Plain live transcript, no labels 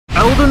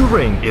Elden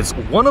Ring is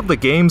one of the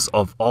games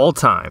of all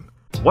time.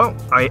 Well,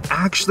 I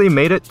actually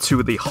made it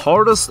to the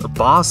hardest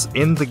boss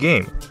in the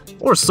game.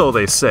 Or so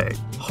they say.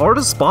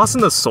 Hardest boss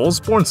in the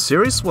Soulsborne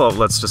series? Well,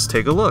 let's just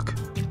take a look.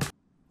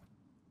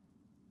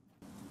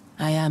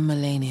 I am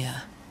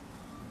Melania,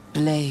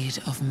 Blade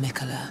of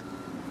Mikula.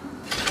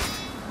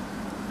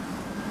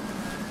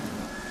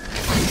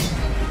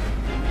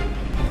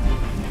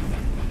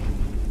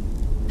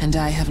 And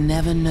I have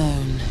never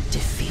known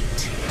defeat.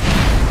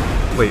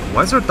 Wait,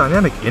 why is there a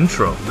dynamic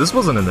intro? This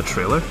wasn't in the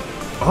trailer.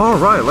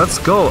 Alright, let's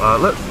go.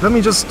 Let me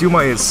just do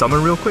my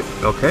summon real quick.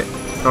 Okay.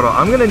 Hold on,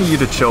 I'm gonna need you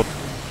to chill.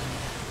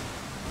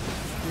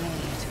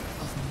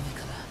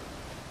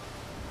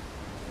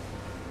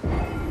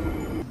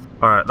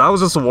 Alright, that was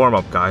just a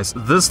warm-up, guys.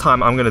 This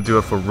time I'm gonna do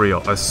it for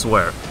real, I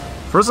swear.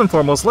 First and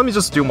foremost, let me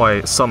just do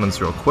my summons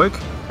real quick.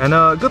 And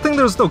good thing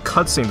there's no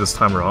cutscene this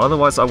time around,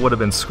 otherwise I would have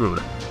been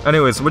screwed.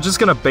 Anyways, we're just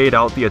gonna bait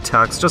out the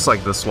attacks just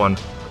like this one.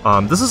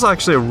 This is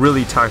actually a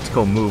really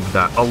tactical move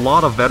that a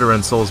lot of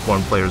veteran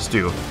Soulsborne players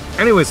do.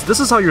 Anyways, this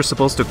is how you're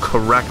supposed to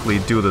correctly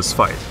do this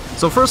fight.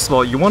 So first of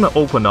all, you want to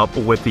open up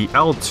with the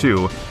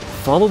L2,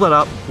 follow that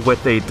up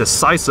with a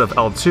decisive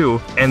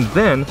L2, and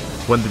then,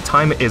 when the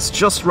time is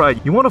just right,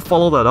 you want to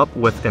follow that up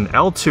with an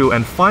L2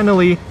 and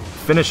finally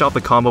finish out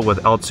the combo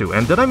with L2.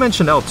 And did I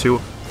mention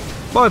L2?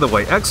 By the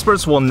way,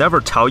 experts will never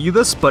tell you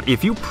this, but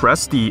if you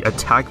press the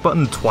attack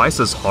button twice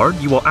as hard,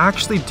 you will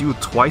actually do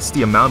twice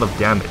the amount of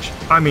damage.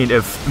 I mean,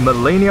 if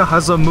Melania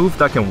has a move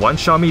that can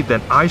one-shot me,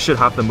 then I should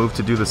have the move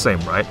to do the same,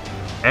 right?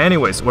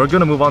 Anyways, we're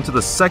gonna move on to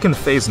the second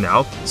phase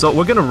now. So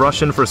we're gonna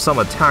rush in for some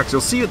attacks. You'll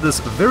see this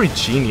very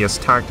genius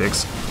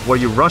tactics where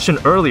you rush in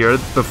earlier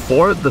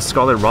before the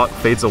Scarlet Rot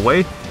fades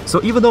away.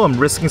 So even though I'm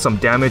risking some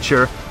damage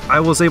here, I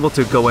was able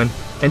to go in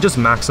and just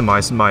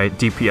maximize my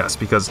DPS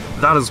because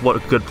that is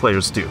what good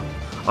players do.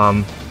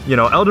 You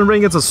know, Elden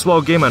Ring is a slow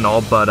game and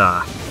all, but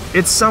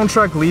its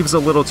soundtrack leaves a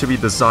little to be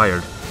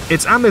desired.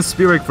 It's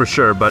atmospheric for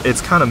sure, but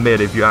it's kinda mid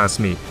if you ask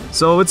me.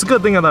 So it's a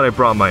good thing that I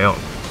brought my own.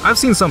 I've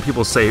seen some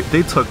people say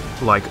they took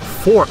like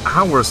 4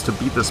 hours to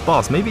beat this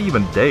boss, maybe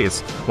even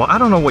days. Well, I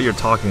don't know what you're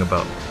talking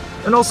about.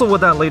 And also with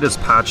that latest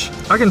patch,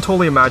 I can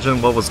totally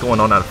imagine what was going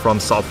on at From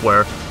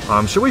Software.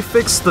 Should we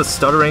fix the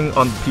stuttering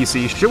on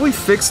PC? Should we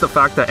fix the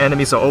fact that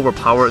enemies are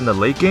overpowered in the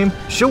late game?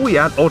 Should we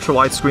add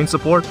ultra-wide screen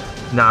support?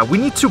 Nah, we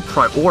need to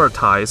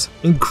prioritize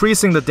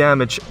increasing the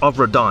damage of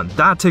Radon.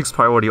 That takes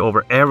priority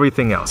over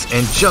everything else.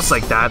 And just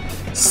like that,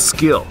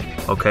 skill,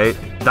 okay?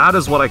 That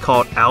is what I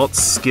call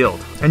out-skilled.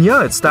 And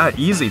yeah, it's that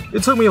easy.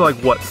 It took me like,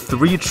 what,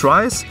 3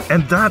 tries?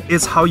 And that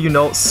is how you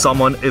know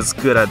someone is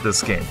good at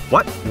this game.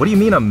 What? What do you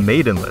mean I'm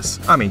maidenless?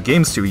 I mean,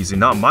 game's too easy,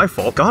 not my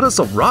fault. Goddess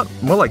of Rot?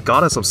 More like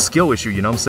goddess of skill issue, you know what I'm saying?